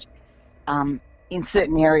noticed that in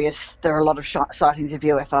certain areas there are a lot of sightings of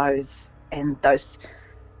UFOs, and those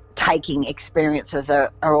taking experiences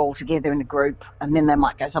are all together in a group, and then they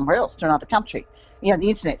might go somewhere else to another country. You know, the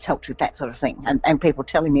internet's helped with that sort of thing, and people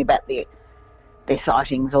telling me about their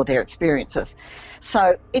sightings or their experiences.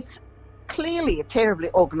 So it's clearly a terribly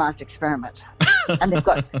organised experiment. And they've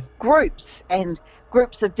got groups and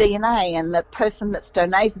groups of DNA, and the person that's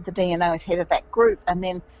donated the DNA is head of that group. And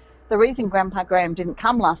then the reason Grandpa Graham didn't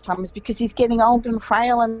come last time is because he's getting old and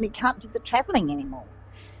frail and he can't do the travelling anymore.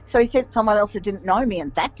 So he sent someone else that didn't know me,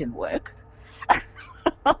 and that didn't work.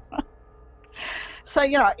 So,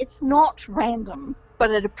 you know, it's not random,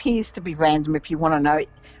 but it appears to be random. If you want to know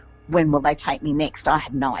when will they take me next, I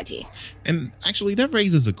have no idea. And actually, that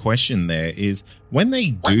raises a question there is, when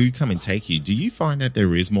they do come and take you, do you find that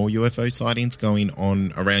there is more UFO sightings going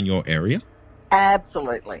on around your area?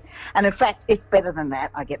 Absolutely. And in fact, it's better than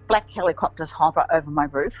that. I get black helicopters hover over my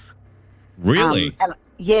roof. Really? And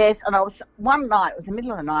Yes, and one night, it was the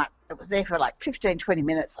middle of the night, it was there for like 15, 20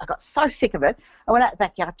 minutes. I got so sick of it. I went out the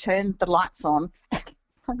backyard, turned the lights on.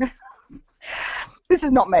 This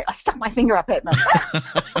is not me. I stuck my finger up at them.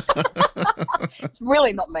 It's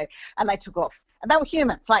really not me. And they took off. And they were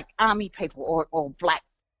humans, like army people or black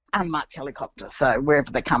unmarked helicopters, so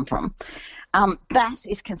wherever they come from. That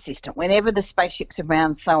is consistent. Whenever the spaceship's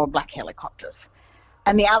around, so are black helicopters.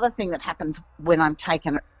 And the other thing that happens when I'm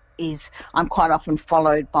taken is I'm quite often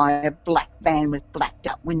followed by a black van with blacked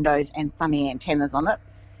up windows and funny antennas on it.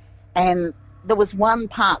 And there was one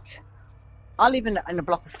part, I live in a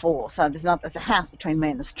block of 4, so there's a house between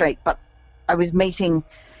me and the street, but I was meeting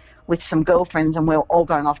with some girlfriends and we were all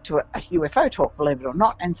going off to a UFO talk, believe it or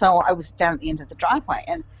not. And so I was down at the end of the driveway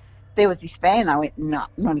and there was this van. I went, no,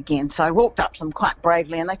 not again. So I walked up to them quite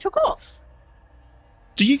bravely and they took off.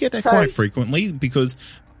 Do you get that quite frequently? Because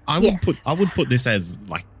I would put this as,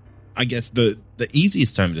 like, I guess the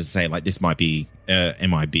easiest term to say, like, this might be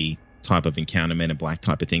MIB type of encounter, Men in Black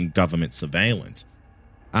type of thing, government surveillance.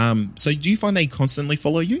 So do you find they constantly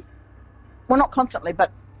follow you? Well, not constantly,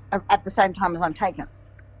 but at the same time as I'm taken.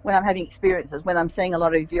 When I'm having experiences, when I'm seeing a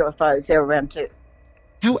lot of UFOs, they're around too.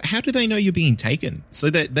 How do they know you're being taken? So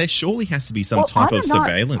there surely has to be some type of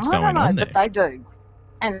surveillance going on there. But they do.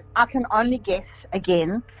 And I can only guess,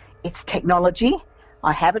 again, it's technology.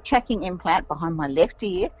 I have a tracking implant behind my left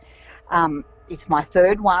ear. It's my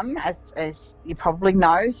third one, as you probably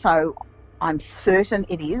know, so I'm certain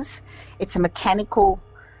it is. It's a mechanical,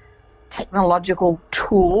 technological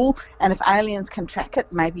tool, and if aliens can track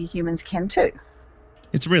it, maybe humans can too.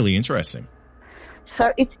 It's really interesting.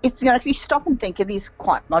 So it's if you stop and think, it is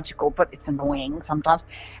quite logical, but it's annoying sometimes.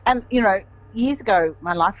 And, years ago,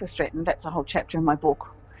 my life was threatened. That's a whole chapter in my book.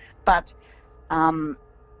 But they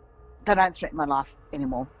don't threaten my life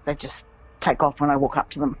anymore. They just take off when I walk up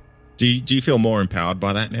to them. Do you feel more empowered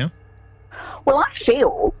by that now? Well,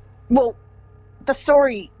 the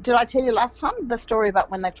story, did I tell you last time? The story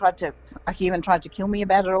about when a human tried to kill me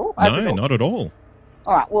about it all? No, not at all.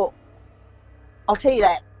 All right, well, I'll tell you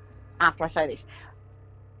that after I say this.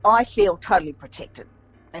 I feel totally protected.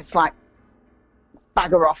 It's like,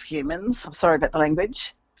 bugger off, humans. I'm sorry about the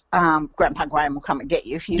language. Grandpa Graham will come and get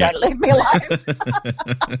you if you don't leave me alone.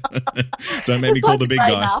 Don't make me call the big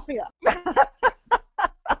guy. Mafia.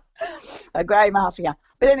 A grey mafia.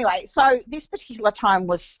 But anyway, so this particular time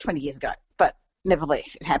was 20 years ago, but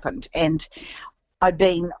nevertheless it happened. And I'd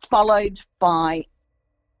been followed by,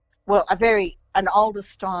 an older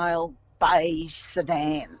style beige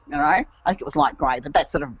sedan, I think it was light grey, but that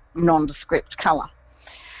sort of nondescript colour.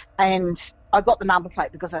 And I got the number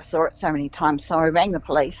plate because I saw it so many times, so I rang the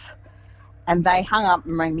police and they hung up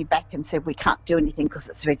and rang me back and said, we can't do anything because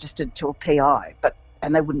it's registered to a PI,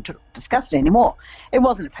 and they wouldn't discuss it anymore. It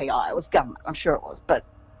wasn't a PI, it was government, I'm sure it was, but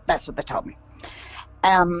that's what they told me.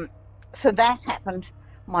 So that happened.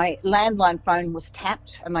 My landline phone was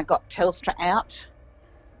tapped and I got Telstra out,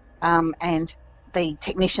 and the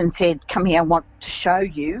technician said, come here, I want to show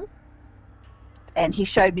you. And he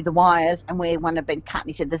showed me the wires and where one had been cut. And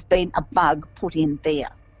he said, there's been a bug put in there.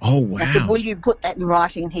 Oh, wow. I said, will you put that in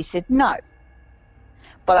writing? And he said, no.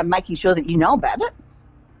 But I'm making sure that you know about it.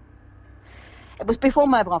 It was before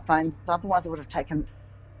mobile phones. Otherwise I would have taken,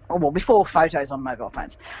 before photos on mobile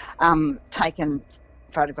phones, taken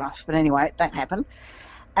photographs. But anyway, that happened.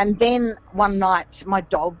 And then one night my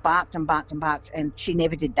dog barked and barked and barked, and she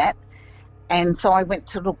never did that. And so I went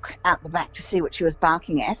to look out the back to see what she was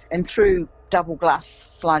barking at, and through double glass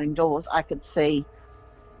sliding doors I could see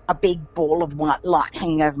a big ball of white light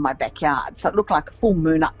hanging over my backyard. So it looked like a full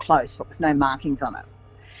moon up close, but with no markings on it.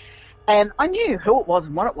 And I knew who it was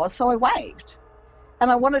and what it was, so I waved.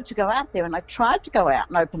 And I wanted to go out there, and I tried to go out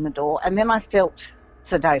and open the door, and then I felt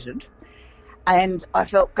sedated, and I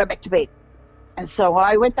felt, go back to bed. And so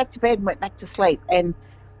I went back to bed and went back to sleep. And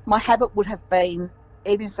my habit would have been,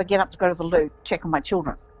 even if I get up to go to the loo, check on my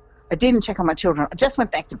children. I didn't check on my children. I just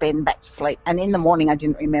went back to bed and back to sleep. And in the morning, I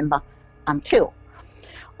didn't remember until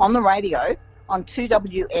on the radio, on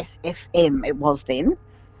 2WSFM, it was then.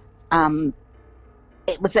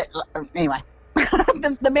 It was anyway,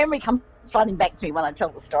 the memory comes flooding back to me when I tell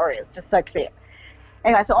the story. It's just so clear.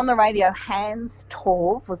 Anyway, so on the radio, Hans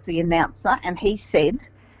Torv was the announcer, and he said,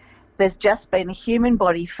 there's just been a human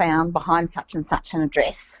body found behind such and such an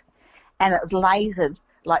address, and it was lasered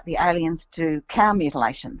like the aliens do cow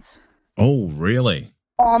mutilations. Oh, really?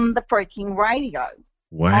 On the freaking radio.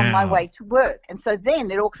 Wow. On my way to work. And so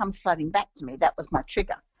then it all comes flooding back to me. That was my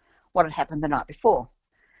trigger, what had happened the night before.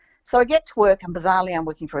 So I get to work, and bizarrely I'm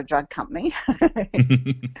working for a drug company.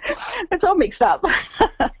 It's all mixed up.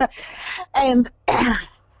 And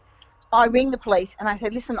I ring the police and I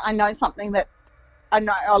said, listen, I know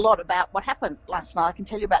a lot about what happened last night. I can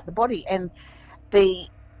tell you about the body. And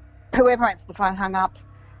whoever answered the phone hung up.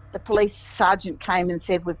 The police sergeant came and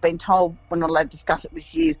said, we've been told we're not allowed to discuss it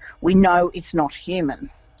with you. We know it's not human.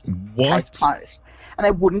 What? Case closed. And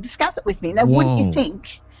they wouldn't discuss it with me. Now, wouldn't you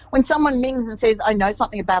think when someone rings and says, I know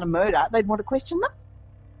something about a murder, they'd want to question them?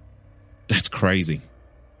 That's crazy.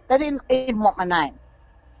 They didn't even want my name.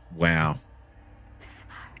 Wow.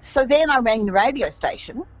 So then I rang the radio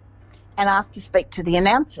station and asked to speak to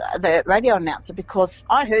the radio announcer, because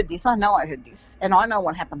I heard this, and I know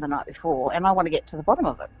what happened the night before, and I want to get to the bottom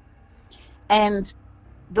of it. And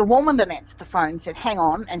the woman that answered the phone said, hang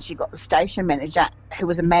on, and she got the station manager, who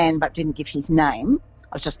was a man but didn't give his name.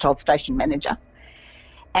 I was just told station manager.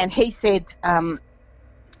 And he said,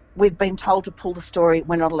 we've been told to pull the story,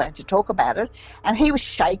 we're not allowed to talk about it. And he was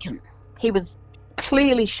shaken. He was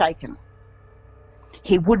clearly shaken.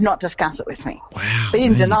 He would not discuss it with me. Wow. But he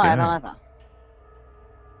didn't deny it either.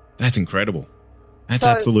 That's incredible. That's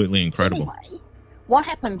absolutely incredible. Anyway, what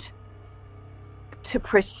happened to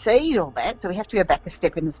precede all that, so we have to go back a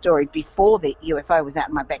step in the story before the UFO was out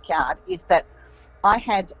in my backyard, is that I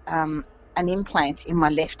had an implant in my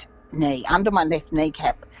left knee, under my left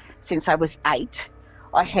kneecap, since I was 8.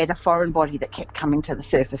 I had a foreign body that kept coming to the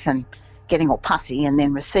surface and getting all pussy and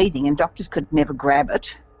then receding, and doctors could never grab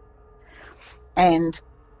it. And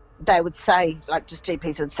they would say, like just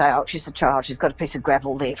GPs would say, oh, she's a child, she's got a piece of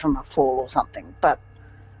gravel there from a fall or something. But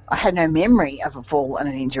I had no memory of a fall and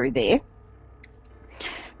an injury there.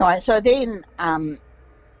 Right, so then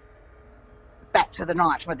back to the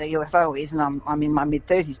night where the UFO is, and I'm in my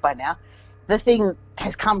mid-30s by now, the thing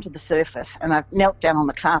has come to the surface, and I've knelt down on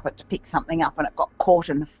the carpet to pick something up, and it got caught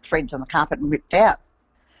in the threads on the carpet and ripped out.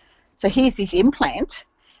 So here's this implant,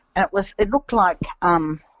 and it looked like,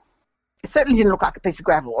 it certainly didn't look like a piece of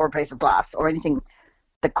gravel or a piece of glass or anything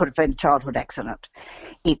that could have been a childhood accident.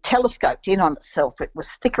 It telescoped in on itself. It was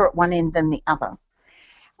thicker at one end than the other.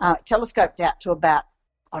 It telescoped out to about,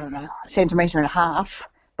 I don't know, a centimetre and a half,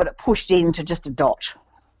 but it pushed into just a dot,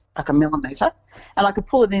 like a millimetre, and I could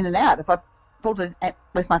pull it in and out. If I pulled it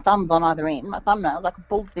with my thumbs on either end, my thumbnails, I could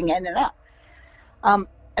pull the thing in and out.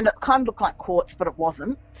 And it kind of looked like quartz, but it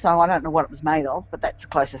wasn't, so I don't know what it was made of, but that's the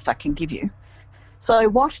closest I can give you. So I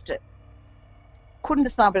washed it. Couldn't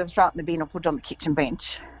decide whether to throw it in the bin or put it on the kitchen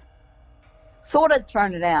bench. Thought I'd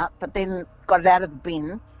thrown it out, but then got it out of the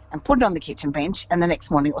bin and put it on the kitchen bench, and the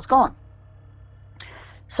next morning it was gone.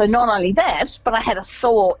 So not only that, but I had a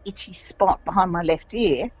sore, itchy spot behind my left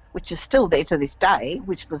ear, which is still there to this day,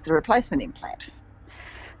 which was the replacement implant.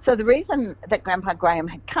 So the reason that Grandpa Graham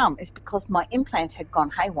had come is because my implant had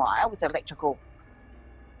gone haywire with electrical,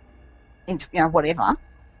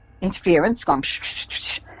 interference, gone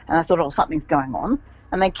and I thought, oh, something's going on.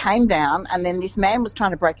 And they came down, and then this man was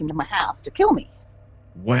trying to break into my house to kill me.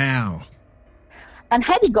 Wow. And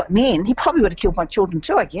had he gotten in, he probably would have killed my children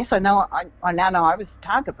too, I guess. I now know I was the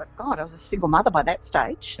target, but God, I was a single mother by that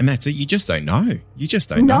stage. And that's it. You just don't know. You just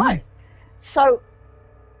don't know. So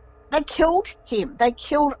they killed him. They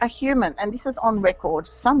killed a human, and this is on record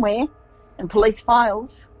somewhere in police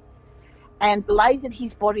files, and lasered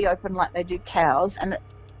his body open like they do cows. And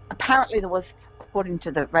apparently there was, according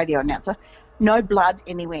to the radio announcer, no blood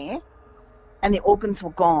anywhere, and the organs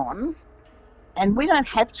were gone, and we don't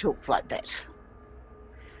have tools like that.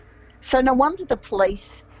 So no wonder the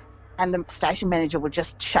police and the station manager were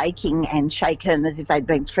just shaking and shaken as if they'd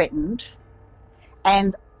been threatened.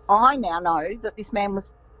 And I now know that this man was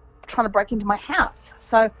trying to break into my house.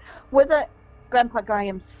 So whether Grandpa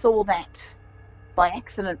Graham saw that by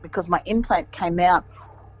accident because my implant came out,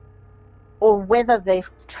 or whether they're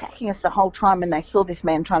tracking us the whole time and they saw this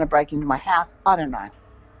man trying to break into my house, I don't know.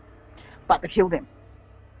 But they killed him.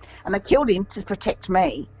 And they killed him to protect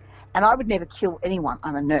me. And I would never kill anyone.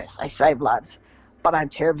 I'm a nurse. I save lives. But I'm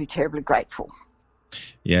terribly, terribly grateful.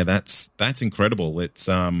 Yeah, that's incredible. It's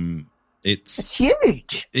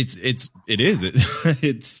huge. It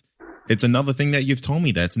is. It's another thing that you've told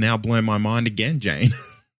me that's now blown my mind again, Jane.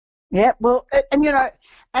 Yeah, well, and you know,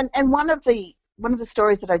 and one of the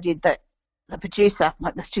stories that I did, that the producer,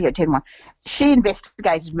 like the Studio 10 one, she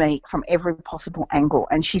investigated me from every possible angle,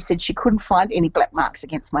 and she said she couldn't find any black marks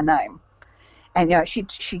against my name. And you know, she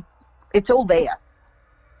it's all there.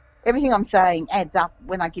 Everything I'm saying adds up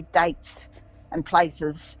when I give dates and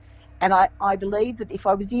places. And I believe that if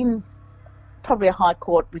I was in probably a high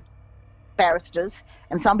court with barristers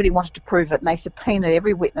and somebody wanted to prove it and they subpoenaed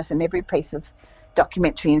every witness and every piece of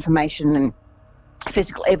documentary information and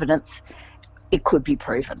physical evidence, it could be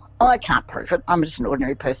proven. I can't prove it. I'm just an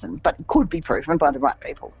ordinary person, but it could be proven by the right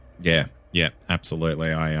people. Yeah. Yeah,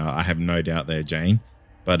 absolutely. I have no doubt there, Jane.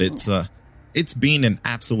 But it's been an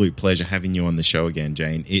absolute pleasure having you on the show again,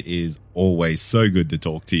 Jane. It is always so good to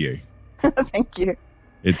talk to you. Thank you.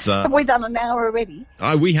 It's have we done an hour already?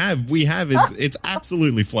 We have. It's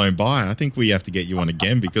absolutely flown by. I think we have to get you on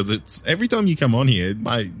again because it's every time you come on here,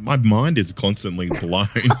 my mind is constantly blown.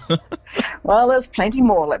 Well, there's plenty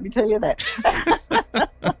more. Let me tell you that.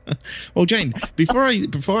 Well, Jane, before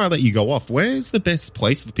I let you go off, where's the best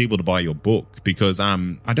place for people to buy your book? Because I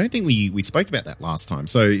don't think we spoke about that last time.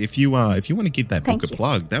 So if you want to give that book a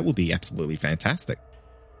plug, that would be absolutely fantastic.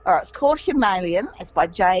 All right, it's called Humalian. It's by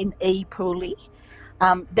Jane E. Pooley.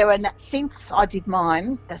 Since I did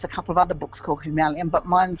mine, there's a couple of other books called Humalian, but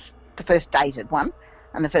mine's the first dated one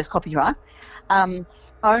and the first copyright.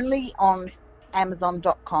 Only on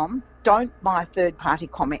Amazon.com. Don't buy third-party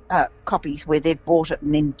copies where they've bought it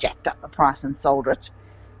and then jacked up the price and sold it,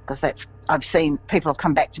 because I've seen people have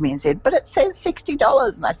come back to me and said, but it says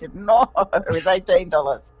 $60, and I said no, it's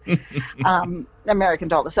 $18, American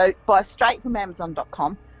dollars. So buy straight from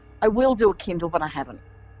Amazon.com. I will do a Kindle, but I haven't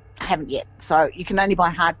yet. So you can only buy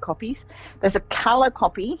hard copies. There's a colour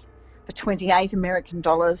copy for $28 American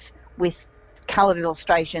with coloured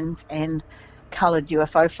illustrations and coloured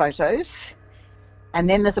UFO photos. And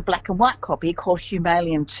then there's a black and white copy called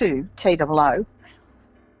Humalian 2, TOO,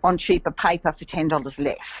 on cheaper paper for $10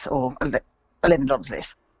 less or $11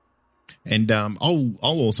 less. And I'll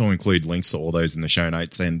also include links to all those in the show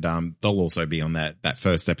notes, and they'll also be on that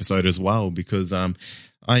first episode as well, because I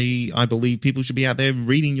believe people should be out there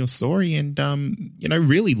reading your story and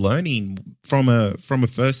really learning from a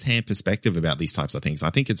first-hand perspective about these types of things. I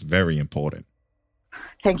think it's very important.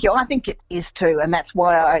 Thank you. I think it is too, and that's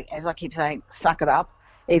why as I keep saying, suck it up,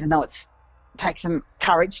 even though it takes some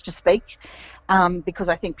courage to speak, because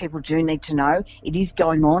I think people do need to know. It is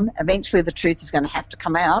going on. Eventually the truth is going to have to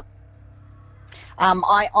come out.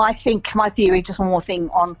 I think my theory, just one more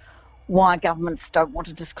thing on why governments don't want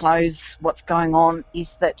to disclose what's going on,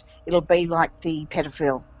 is that it'll be like the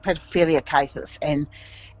pedophilia cases, and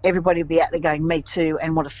everybody will be out there going, me too,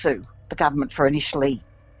 and want to sue the government for initially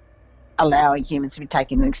allowing humans to be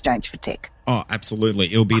taken in exchange for tech. Oh, absolutely.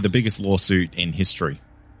 It'll be the biggest lawsuit in history.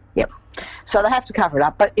 Yep. So they have to cover it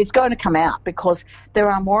up, but it's going to come out because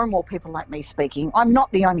there are more and more people like me speaking. I'm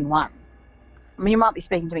not the only one. I mean, you might be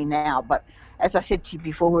speaking to me now, but as I said to you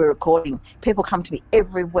before we were recording, people come to me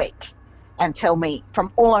every week and tell me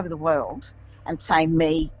from all over the world and say,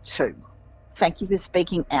 me too. Thank you for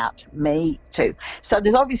speaking out. Me too. So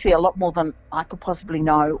there's obviously a lot more than I could possibly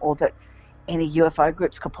know, or that any UFO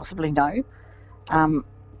groups could possibly know.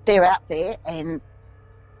 They're out there, and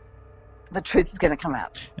the truth is going to come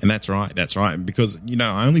out. And that's right. Because,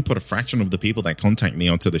 I only put a fraction of the people that contact me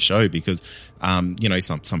onto the show because, some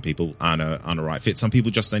people aren't a right fit. Some people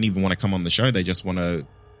just don't even want to come on the show. They just want to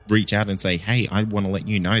reach out and say, hey, I want to let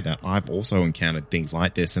you know that I've also encountered things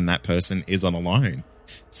like this, and that person isn't alone.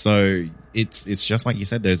 So it's just like you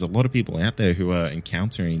said, there's a lot of people out there who are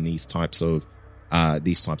encountering these types of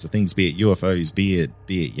things, be it UFOs, be it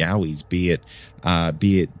Yowies, be it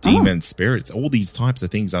demons, spirits. All these types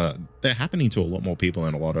of things they're happening to a lot more people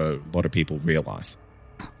than a lot of people realize.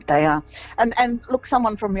 They are. And look,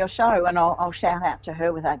 someone from your show, and I'll shout out to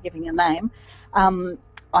her without giving a name, I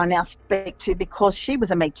now speak to, because she was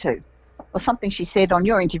a Me Too, or something she said on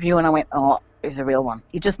your interview, and I went, oh, it's a real one.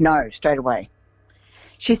 You just know straight away.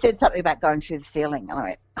 She said something about going through the ceiling, and I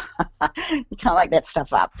went, you can't make that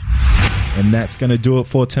stuff up. And that's going to do it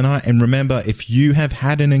for tonight. And remember, if you have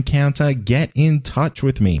had an encounter, get in touch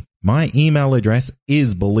with me. My email address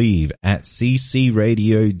is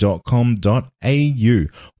believe@ccradio.com.au,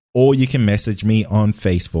 or you can message me on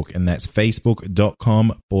Facebook, and that's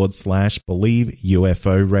facebook.com/Believe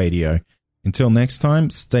UFO Radio. Until next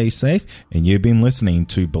time, stay safe, and you've been listening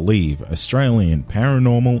to Believe, Australian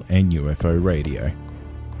Paranormal and UFO Radio.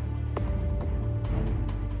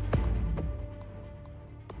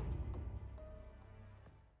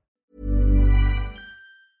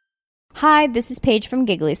 Hi, this is Paige from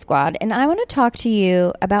Giggly Squad, and I want to talk to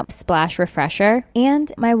you about Splash Refresher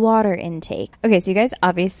and my water intake. Okay, so you guys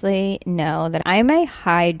obviously know that I'm a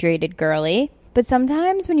hydrated girly, but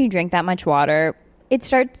sometimes when you drink that much water, it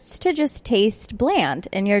starts to just taste bland,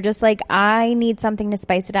 and you're just like, I need something to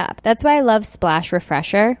spice it up. That's why I love Splash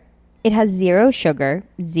Refresher. It has 0 sugar,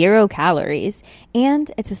 0 calories,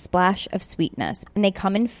 and it's a splash of sweetness. And they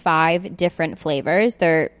come in 5 different flavors.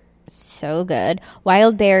 They're so good.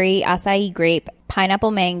 Wild berry, acai grape,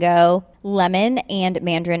 pineapple mango, lemon, and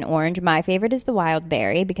mandarin orange. My favorite is the wild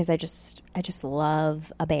berry because I just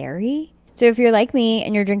love a berry. So if you're like me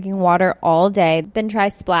and you're drinking water all day, then try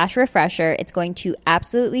Splash Refresher. It's going to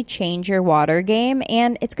absolutely change your water game,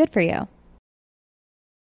 and it's good for you.